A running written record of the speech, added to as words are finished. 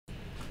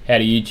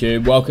Howdy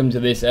YouTube, welcome to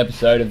this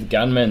episode of the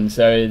Gunman.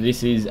 So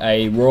this is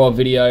a raw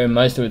video,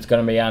 most of it's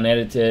going to be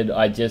unedited.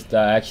 I just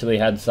actually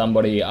had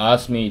somebody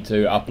ask me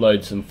to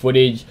upload some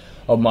footage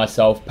of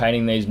myself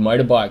painting these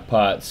motorbike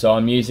parts. So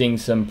I'm using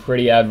some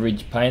pretty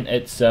average paint.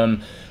 It's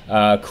some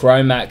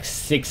Cromax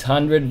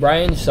 600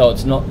 range, so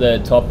it's not the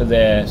top of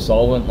their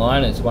solvent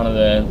line, it's one of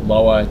the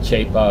lower,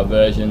 cheaper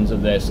versions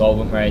of their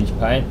solvent range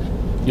paint.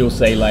 You'll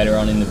see later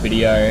on in the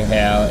video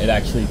how it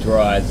actually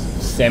dries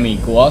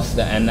semi-gloss,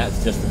 and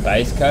that's just the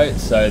base coat.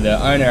 So the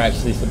owner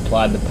actually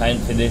supplied the paint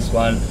for this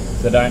one,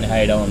 so don't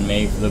hate on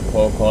me for the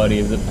poor quality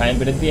of the paint,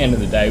 but at the end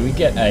of the day we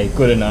get a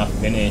good enough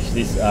finish.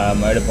 This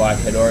motorbike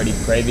had already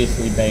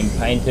previously been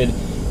painted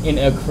in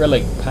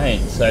acrylic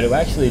paint, so to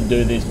actually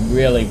do this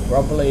really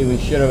properly we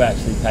should have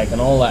actually taken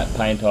all that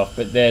paint off,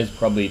 but there's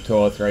probably 2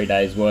 or 3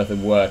 days worth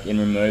of work in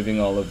removing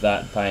all of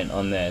that paint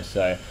on there.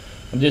 So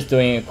I'm just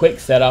doing a quick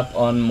setup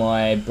on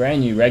my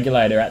brand new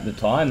regulator at the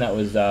time. That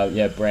was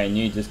brand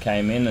new, just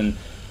came in,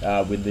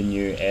 and with the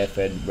new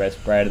air-fed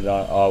respirator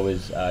that I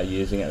was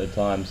using at the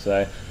time.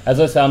 So as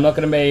I say, I'm not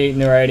going to be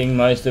narrating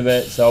most of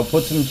it, so I'll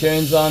put some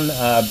tunes on.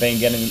 I've been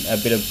getting a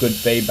bit of good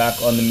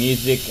feedback on the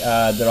music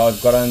that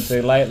I've got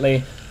onto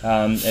lately.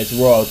 It's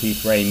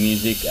royalty-free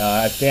music.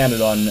 I found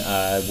it on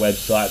a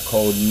website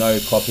called No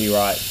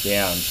Copyright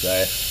Sound.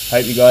 So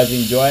hope you guys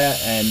enjoy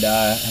it and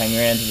hang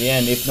around to the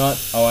end. If not,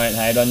 I won't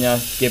hate on you.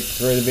 Skip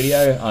through the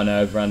video. I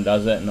know everyone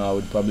does it, and I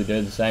would probably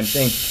do the same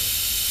thing.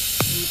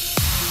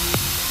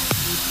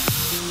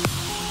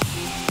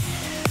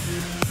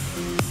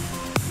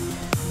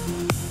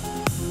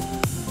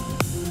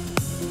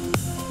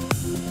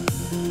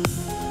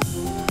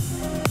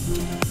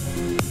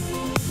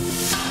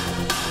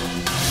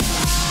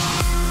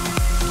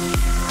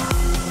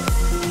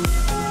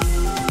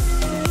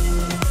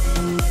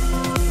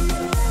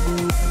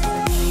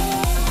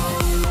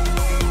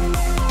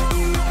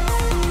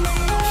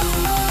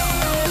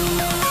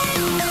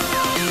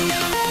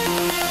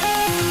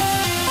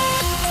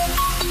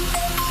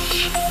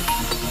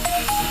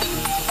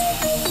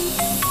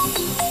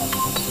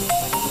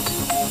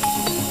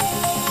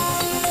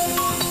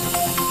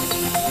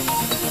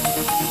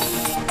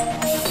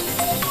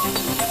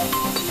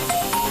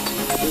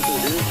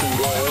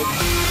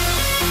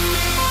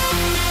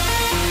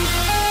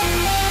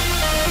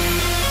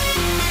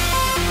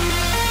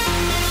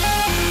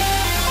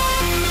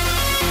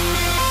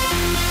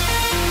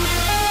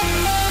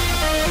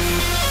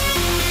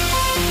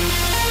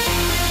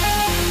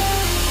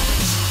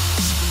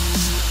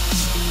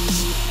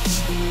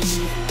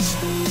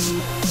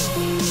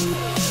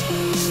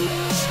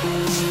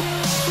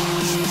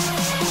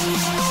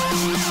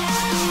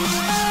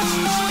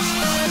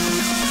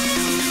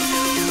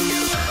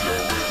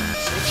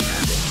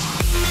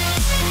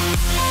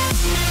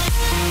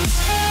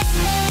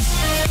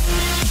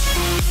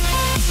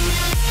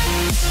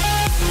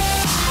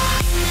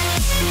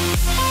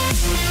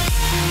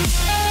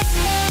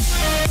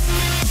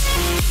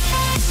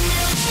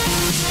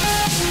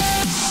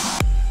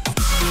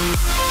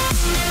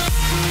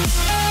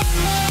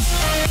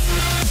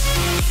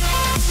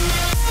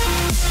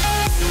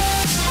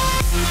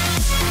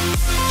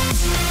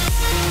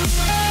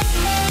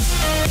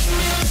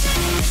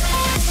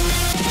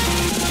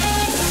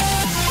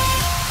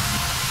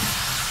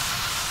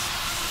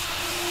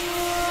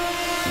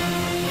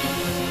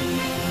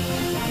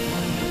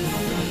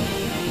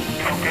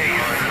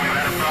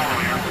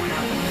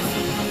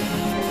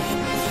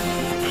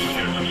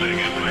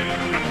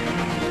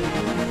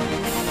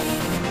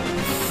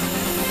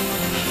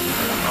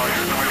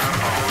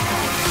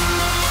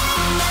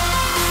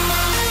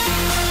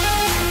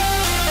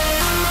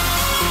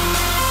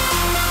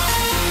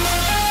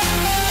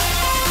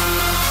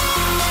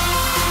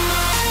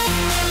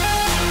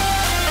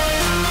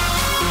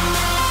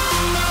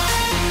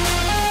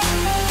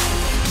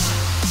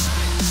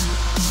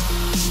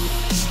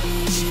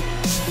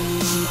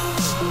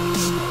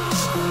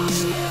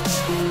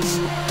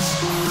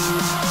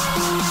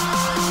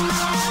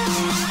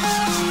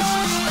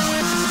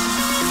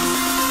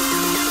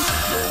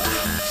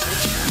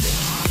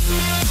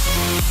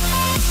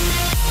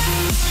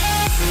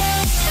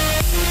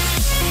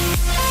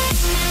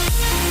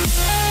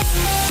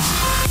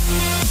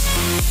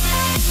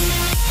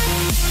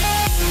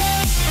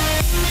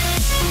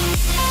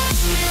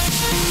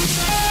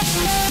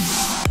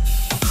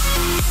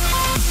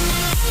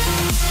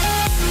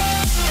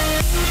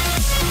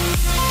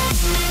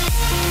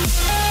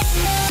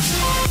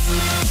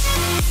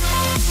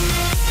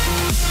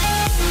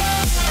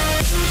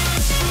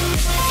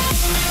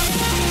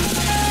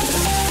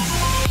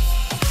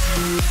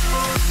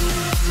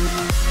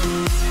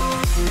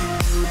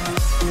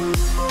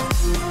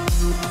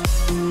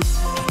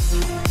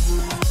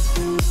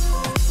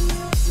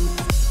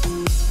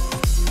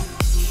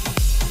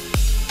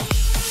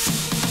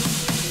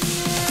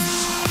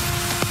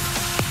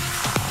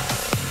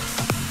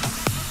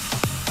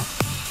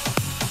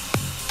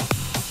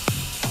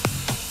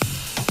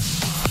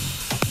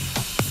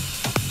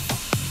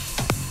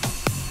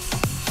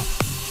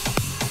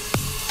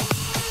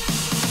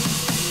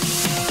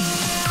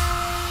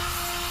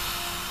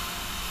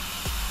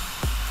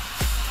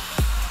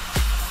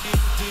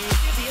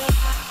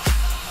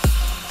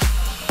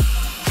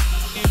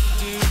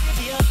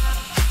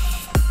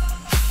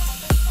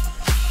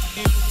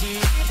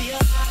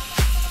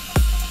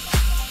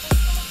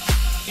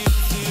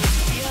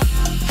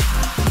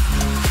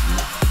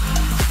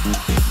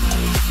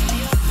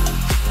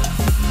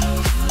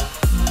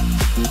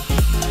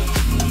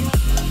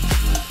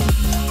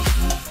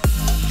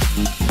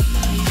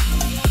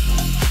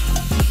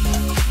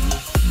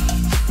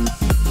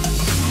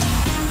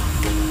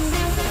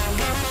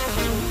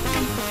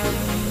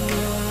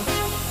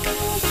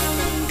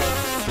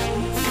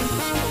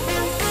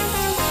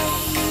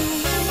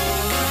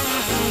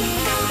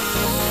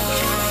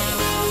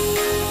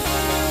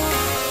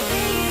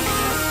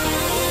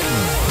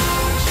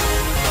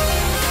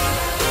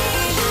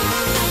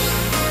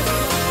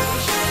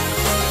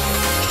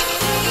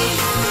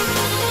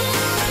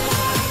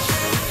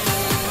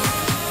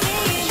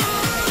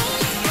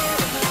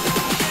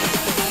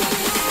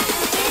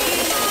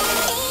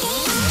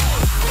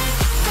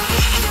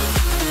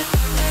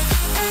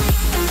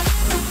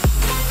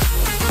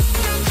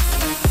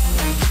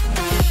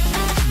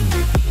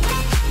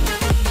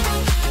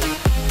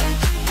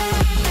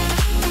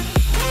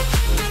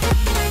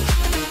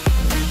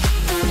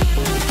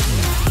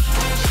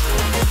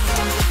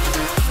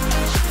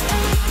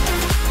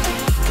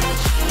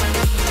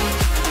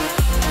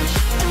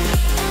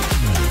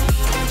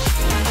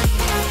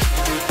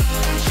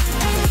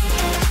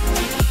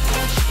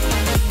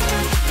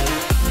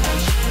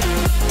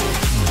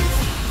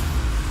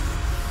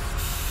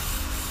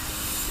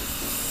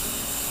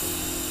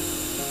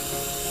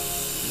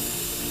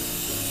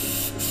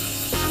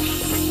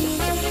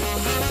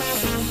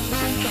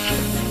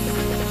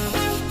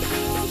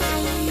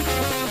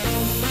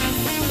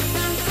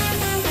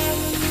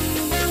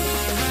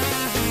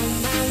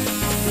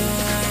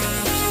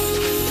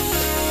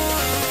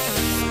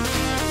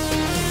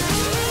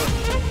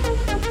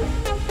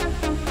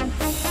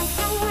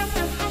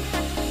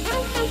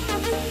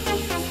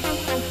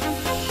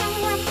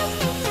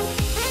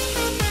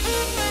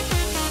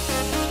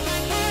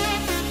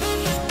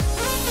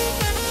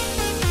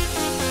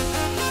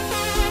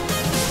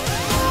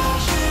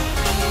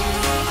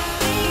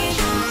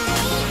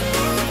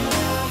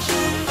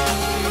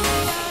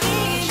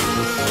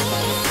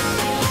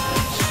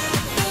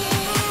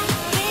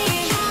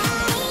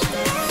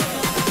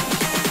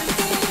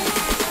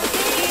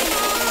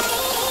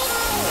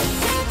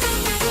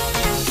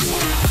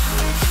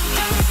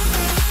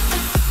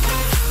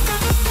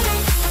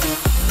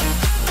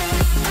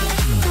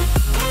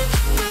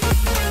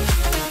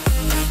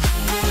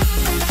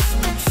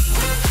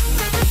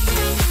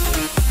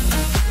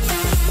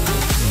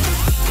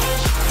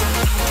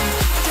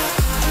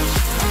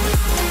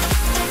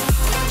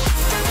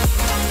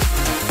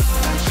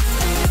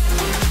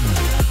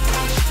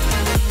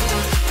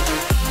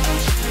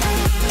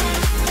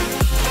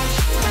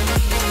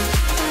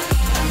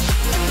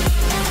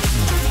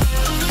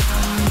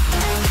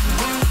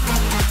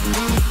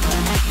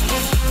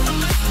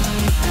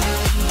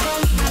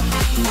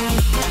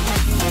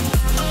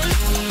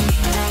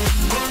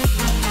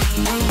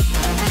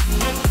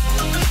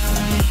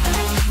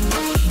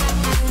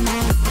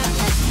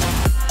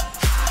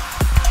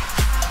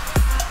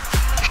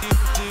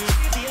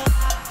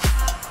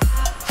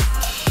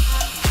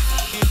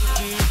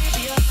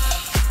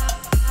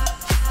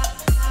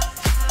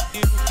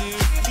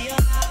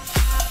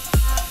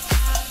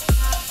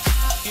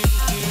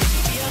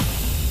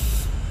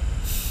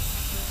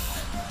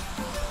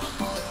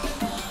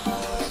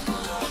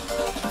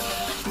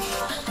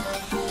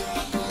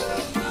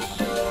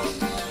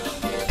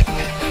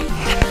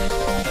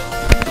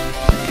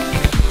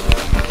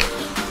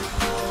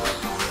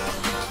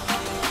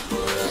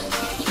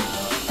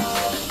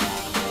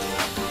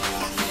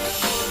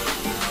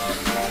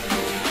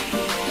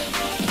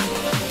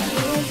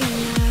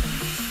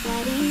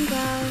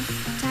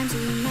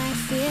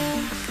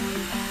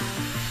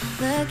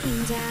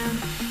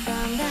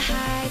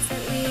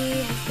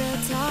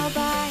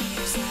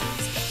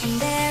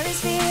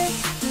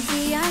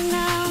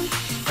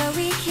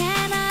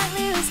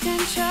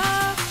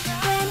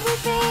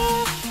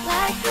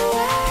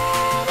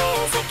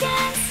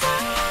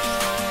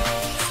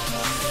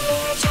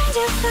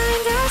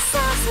 find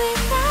ourselves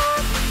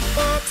without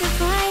the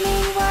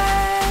defining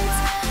words.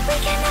 We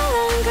can no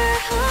longer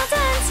hold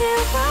on to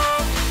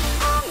what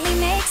only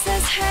makes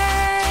us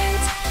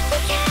hurt. We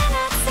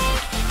cannot sink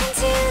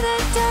into the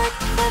dark.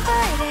 The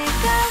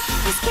vertigo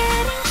is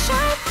getting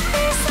sharp.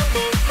 There's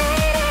something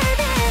greater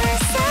than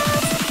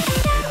ourselves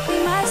that we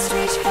must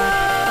reach for.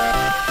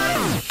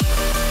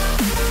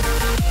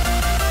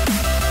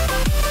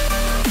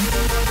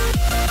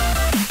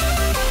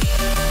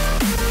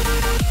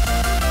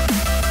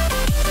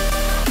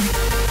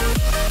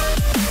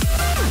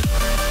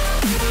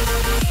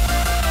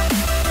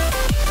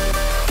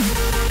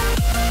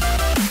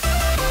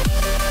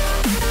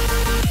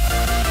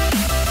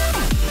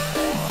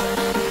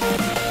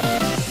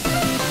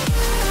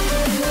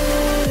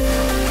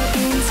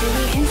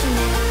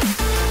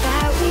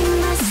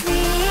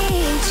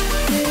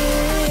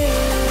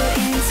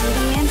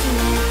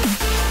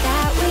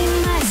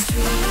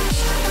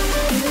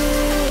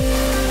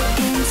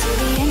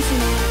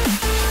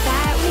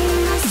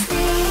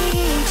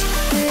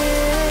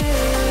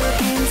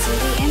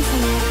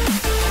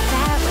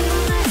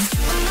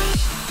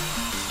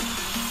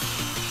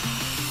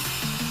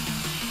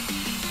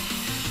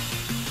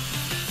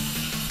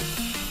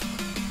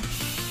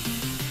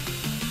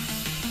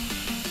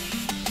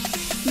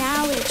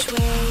 Now which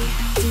way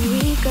do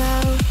we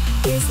go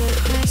is the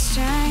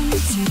question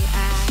to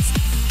ask.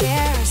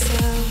 There are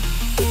so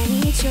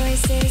many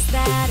choices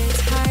that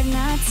it's hard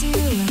not to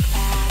look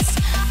past.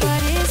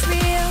 What is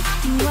real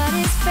and what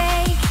is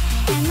fake,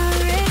 and the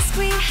risk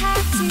we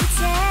have to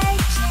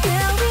take.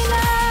 Will we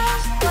know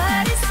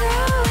what is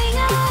throwing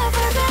off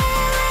our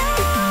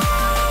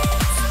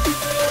balance?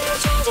 We're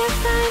trying to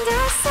find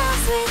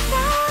ourselves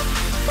without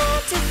the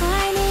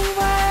defining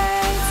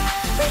words.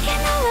 We can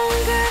no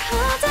longer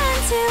hold on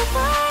to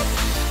what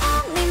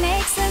only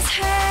makes us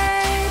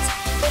hurt.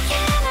 We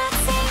cannot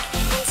sink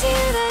into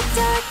the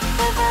dark.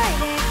 The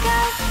vertigo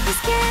is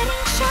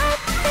getting sharp.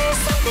 There's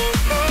something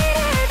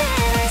greater than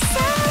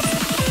ourselves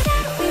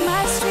that we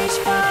must reach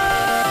for.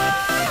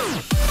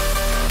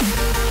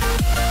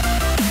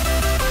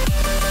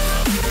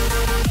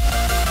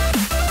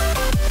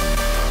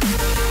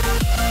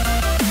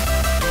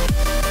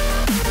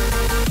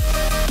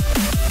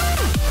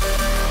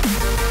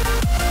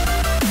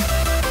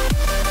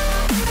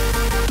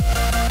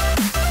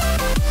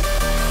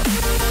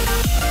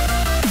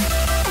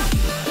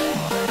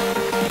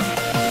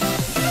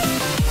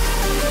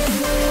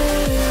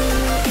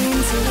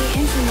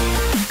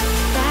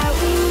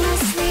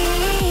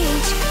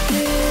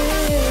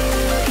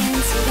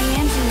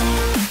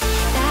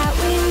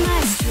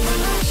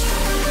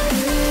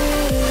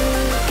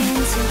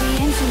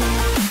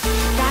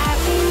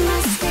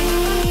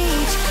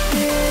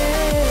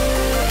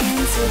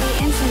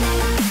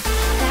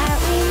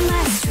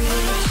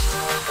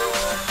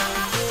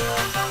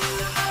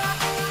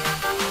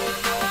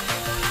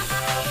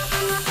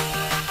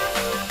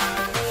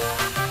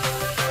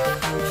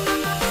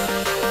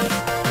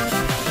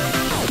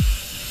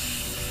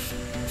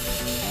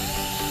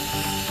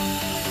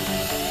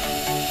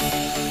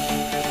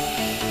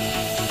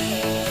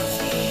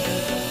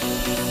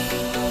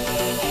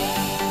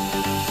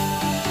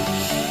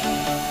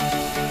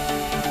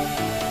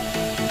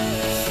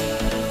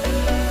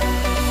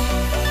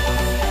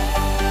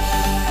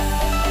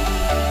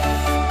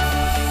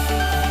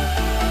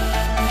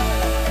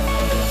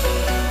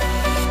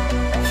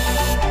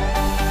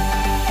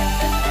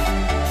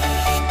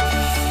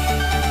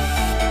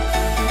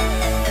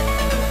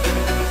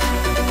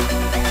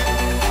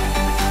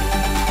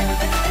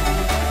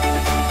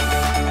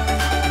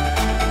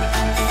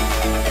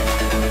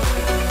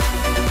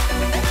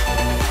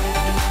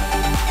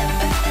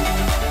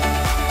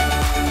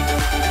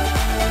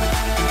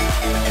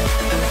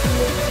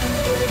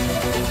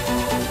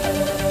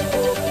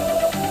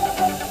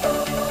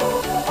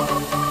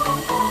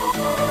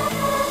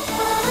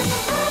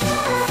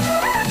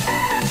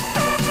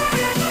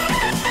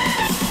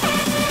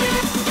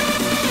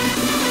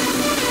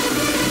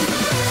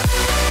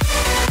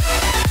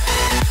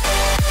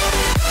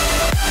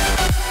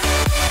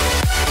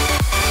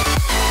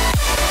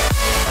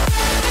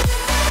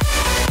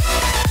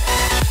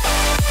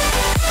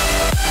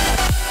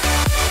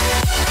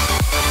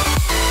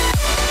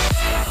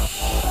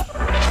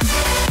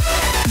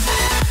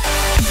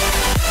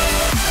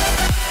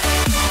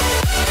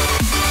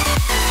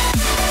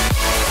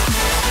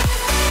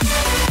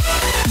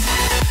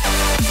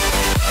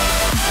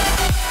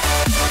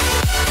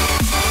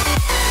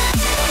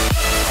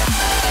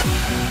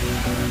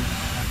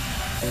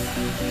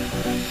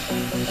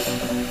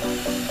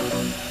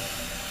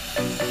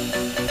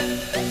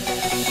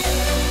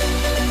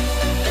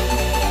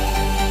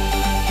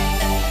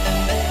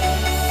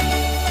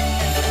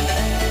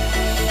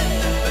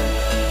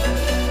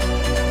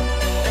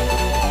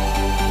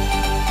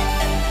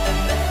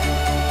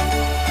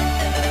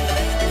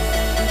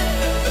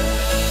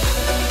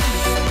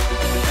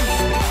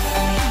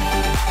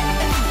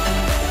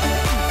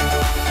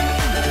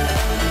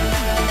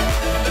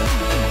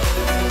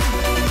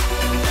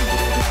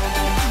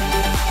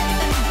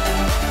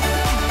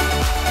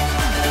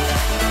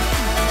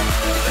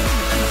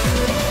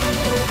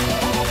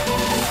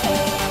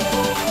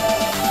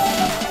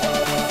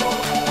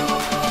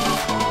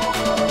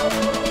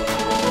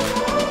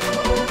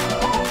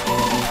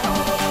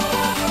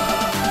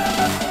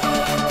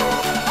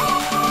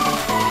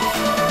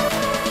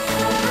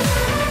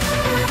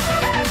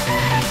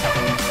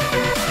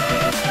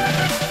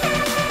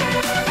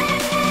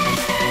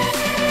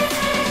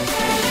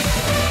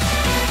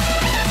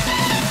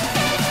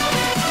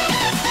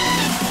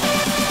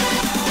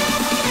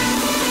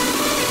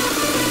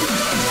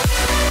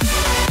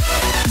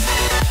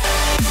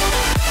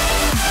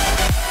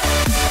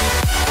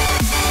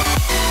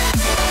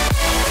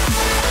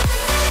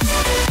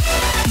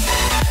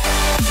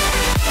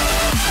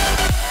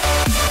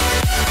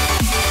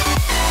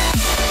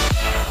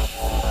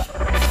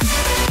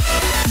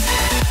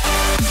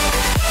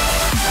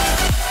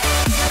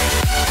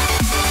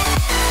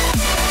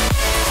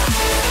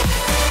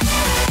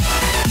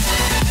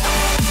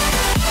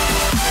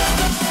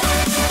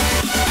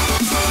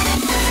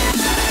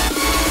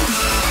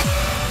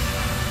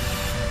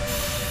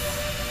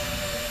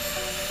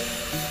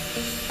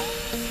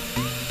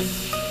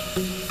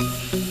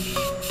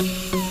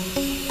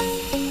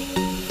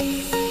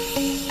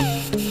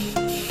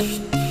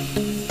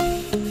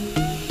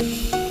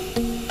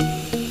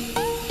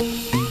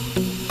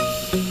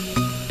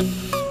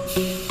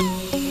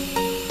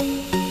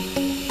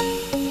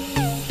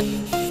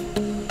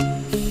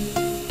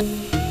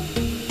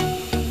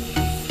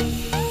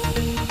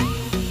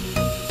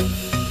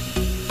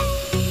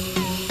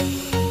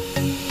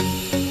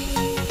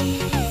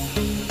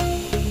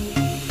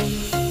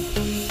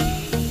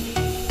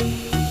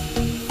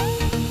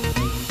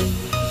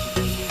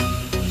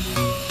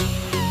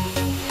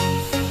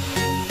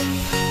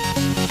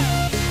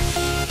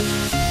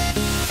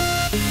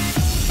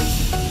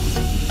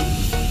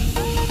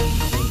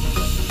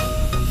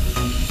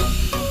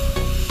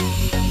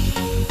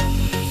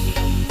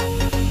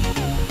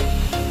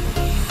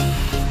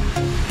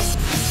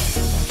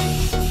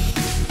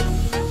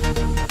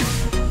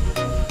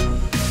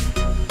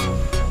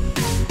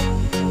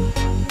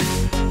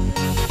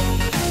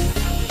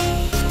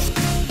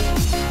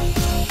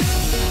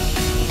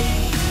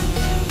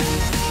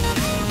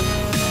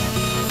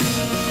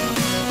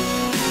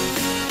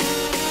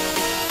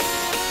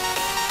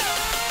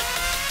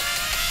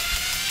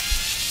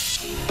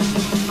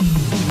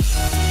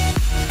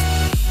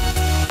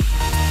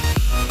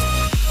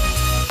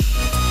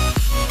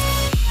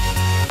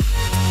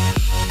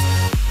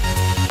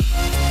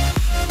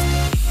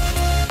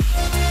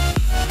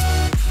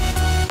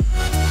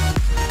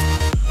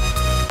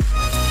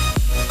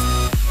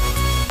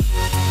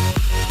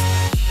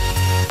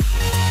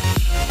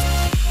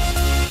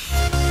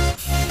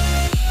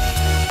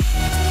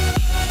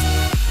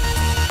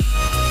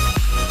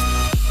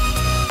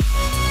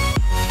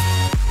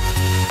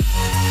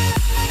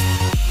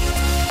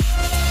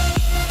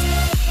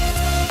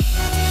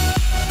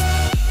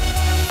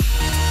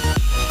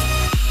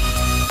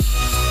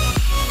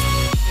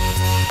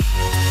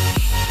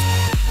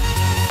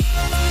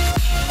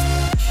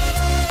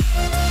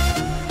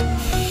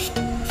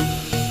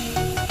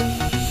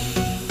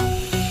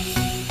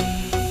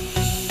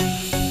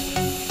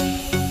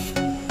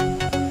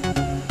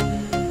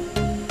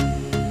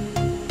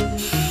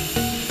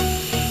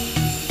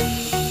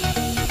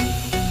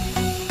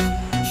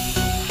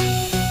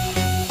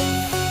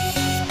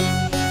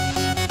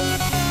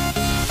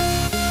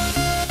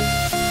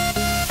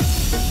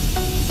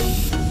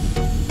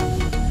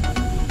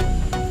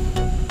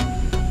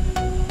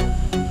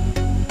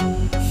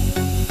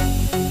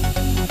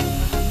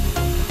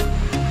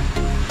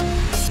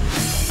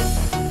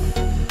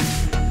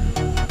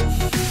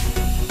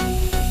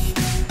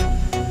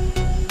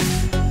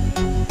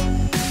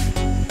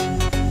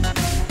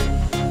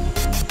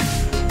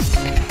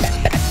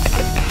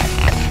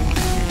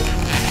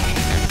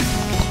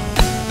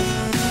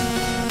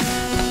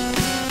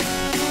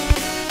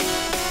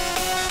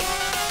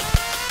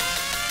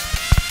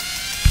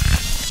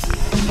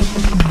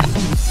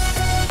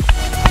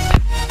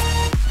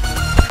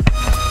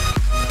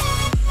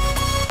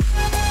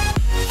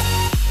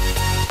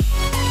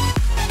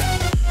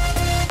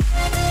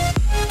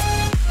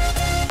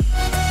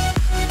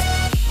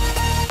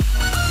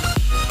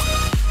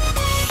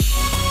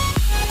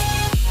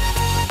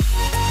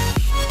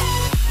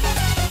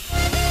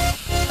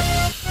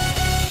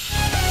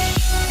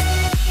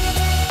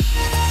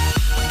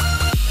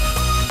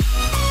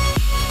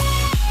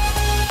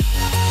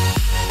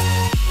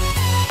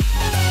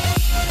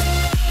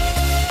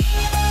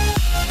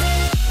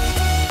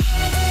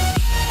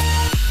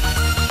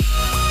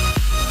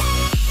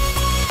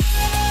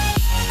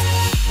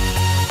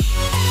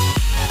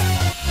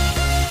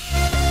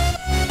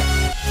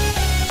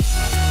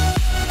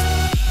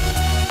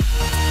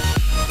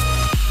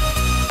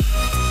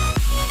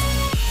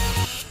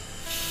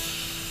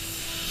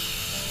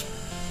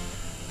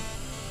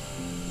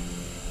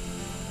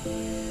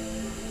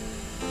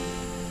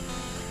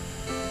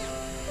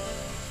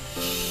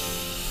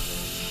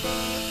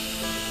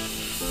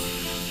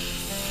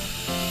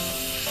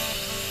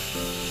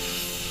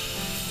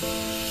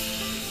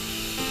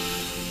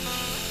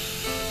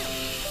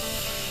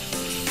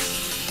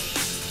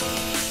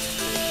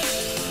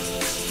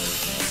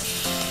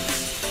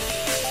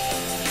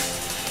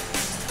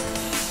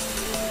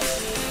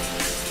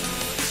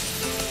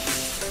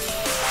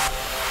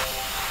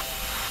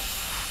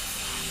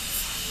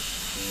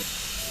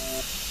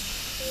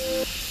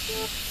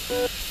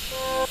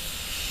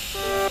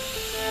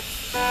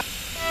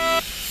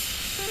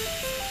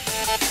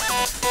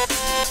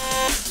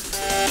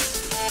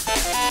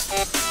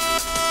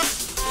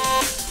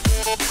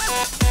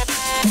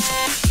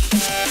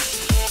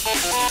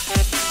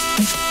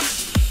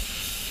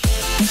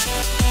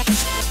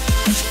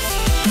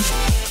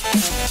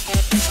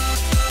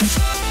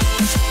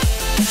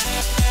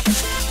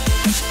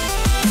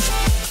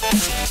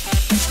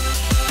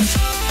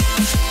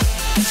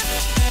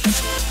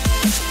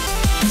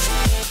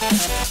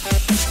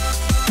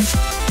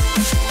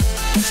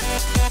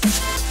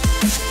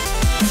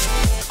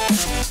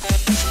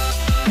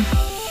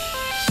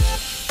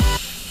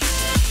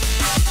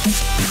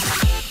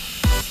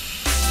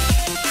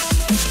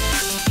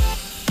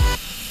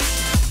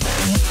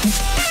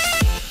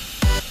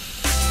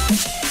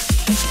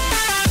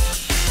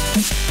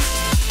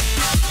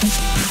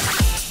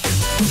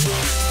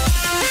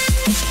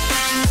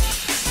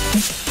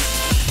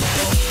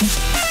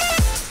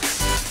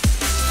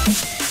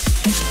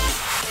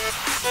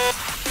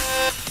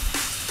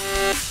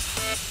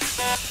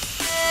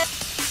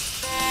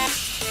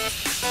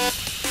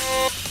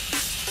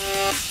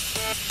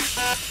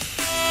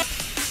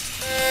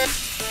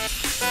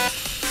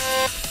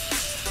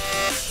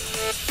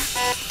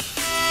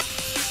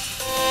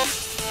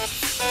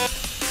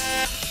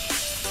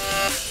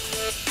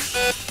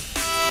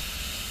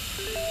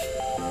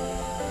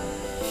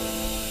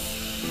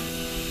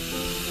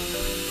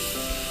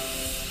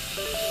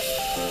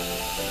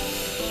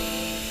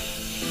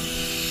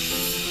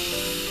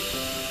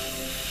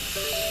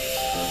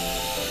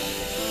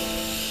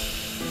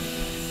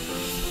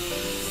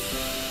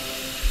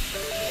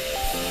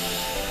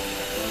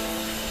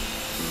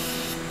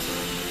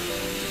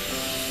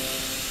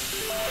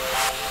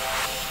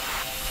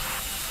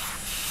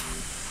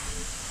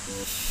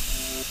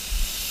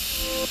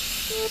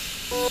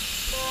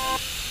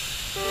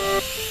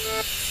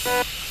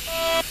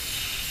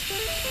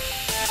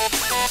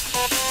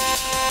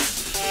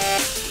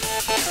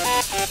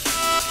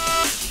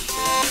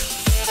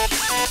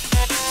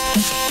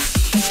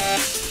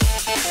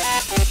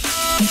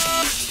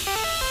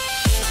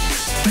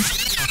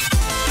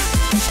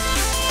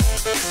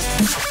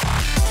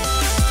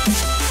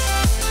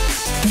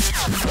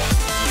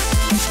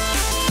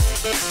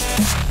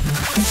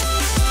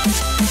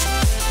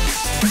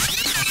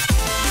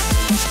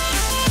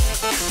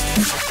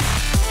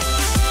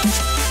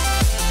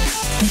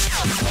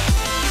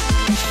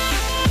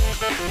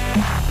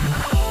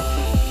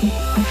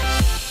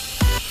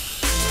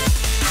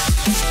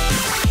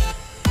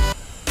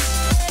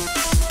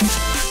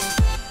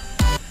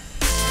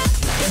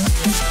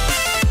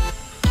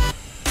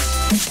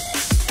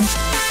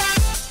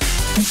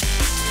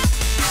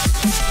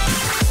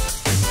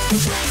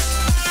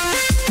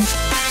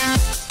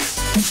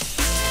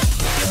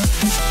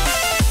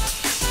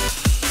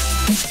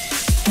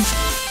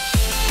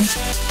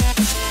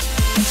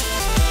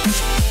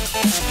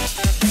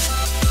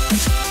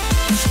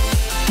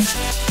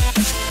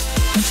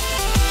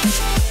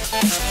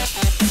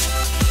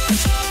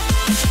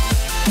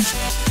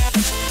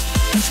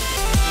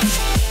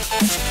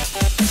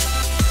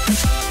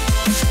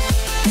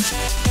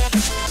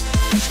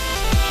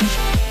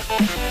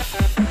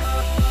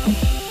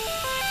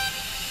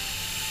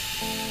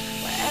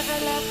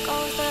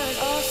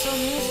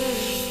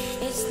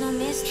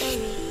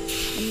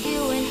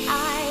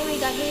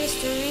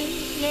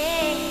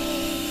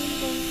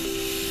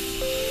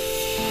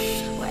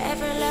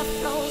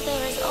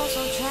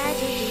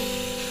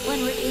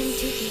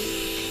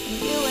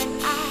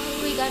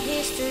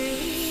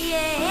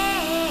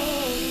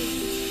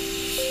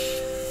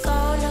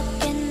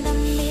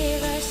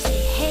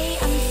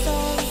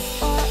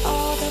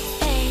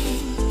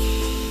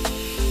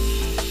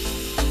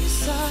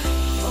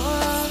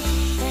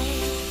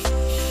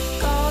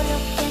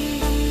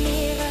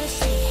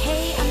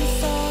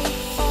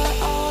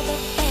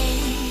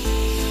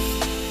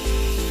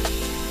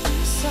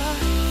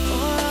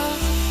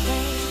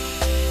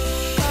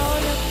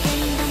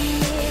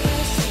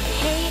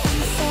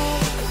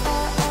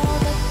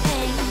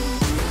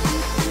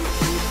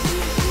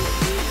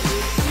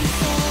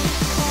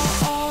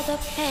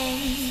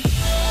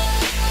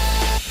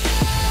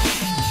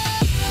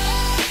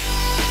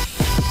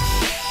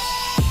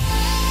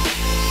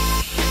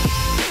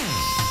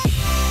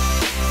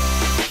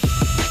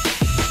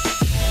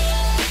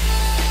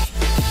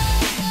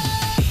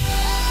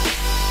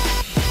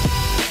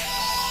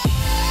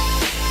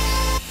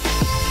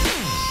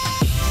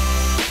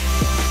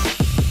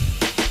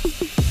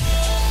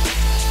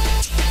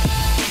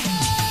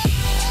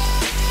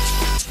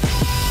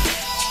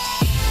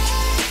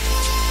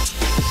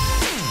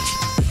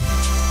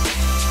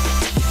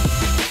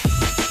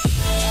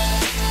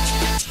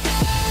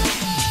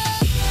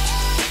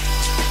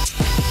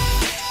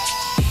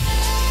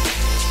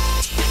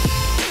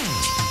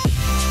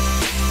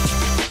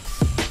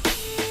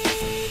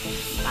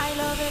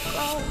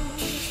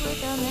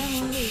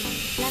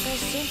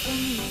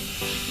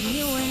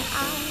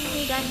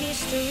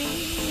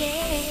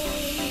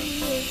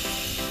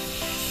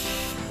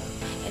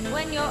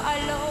 When you're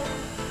alone,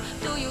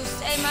 do you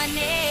say my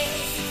name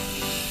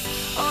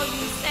or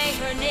you say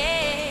her name?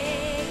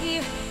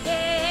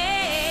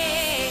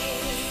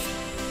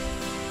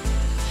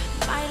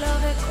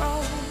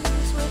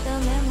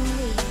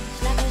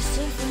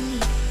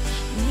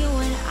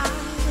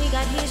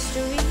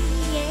 history.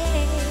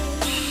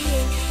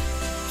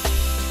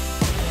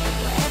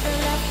 Wherever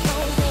love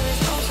goes, there is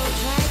also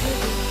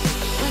tragedy.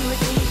 When we're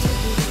deemed to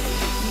be,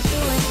 and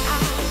you and I,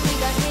 we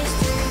got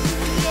history.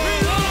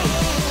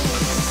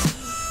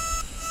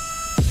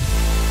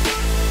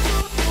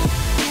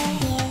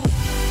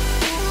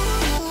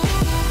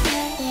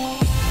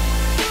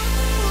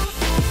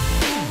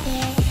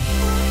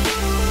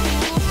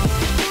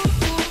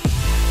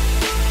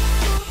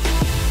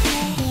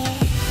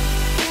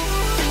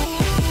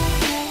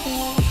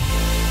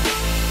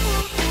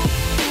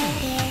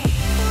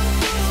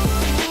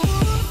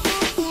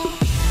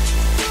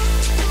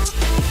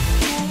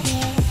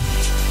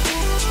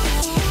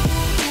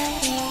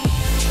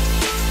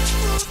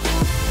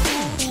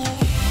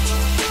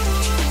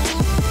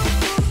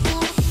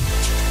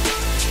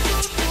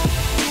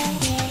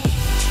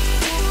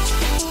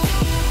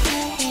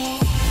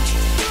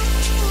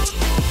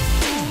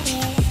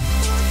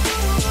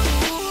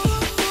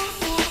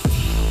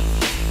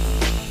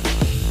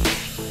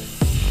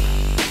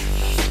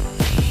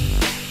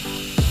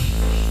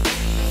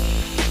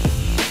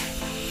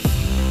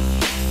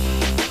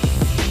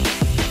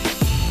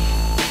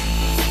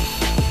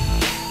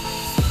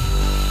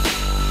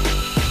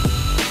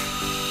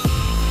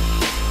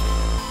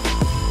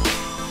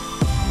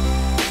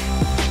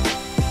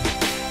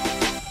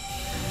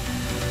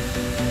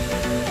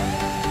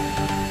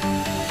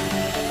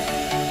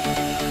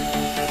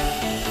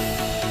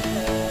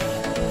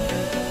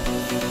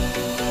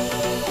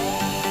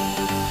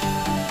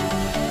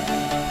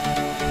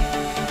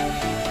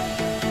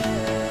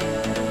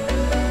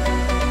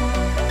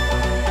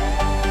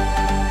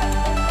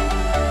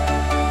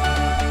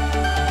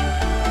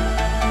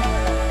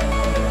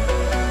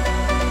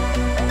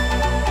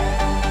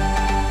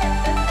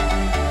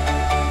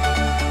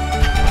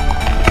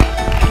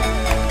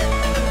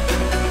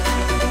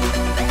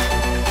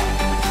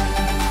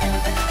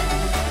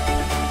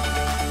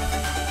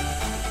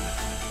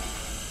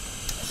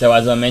 So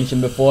as I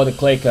mentioned before, the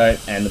clear coat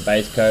and the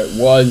base coat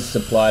was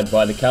supplied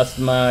by the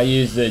customer. I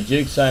used the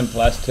Duxone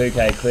Plus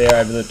 2K clear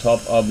over the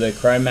top of the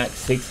Cromax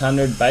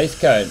 600 base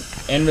coat.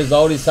 End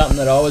result is something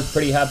that I was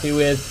pretty happy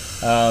with.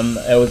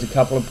 There was a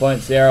couple of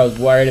points there I was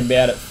worried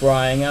about it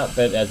frying up,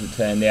 but as it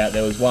turned out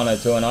there was one or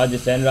two, and I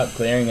just ended up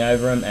clearing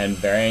over them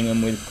and burying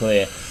them with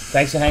clear.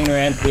 Thanks for hanging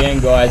around to the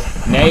end, guys.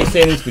 Now you've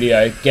seen this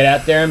video, get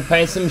out there and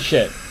paint some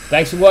shit.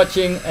 Thanks for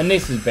watching, and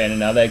this has been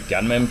another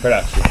Gunman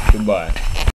production. Goodbye.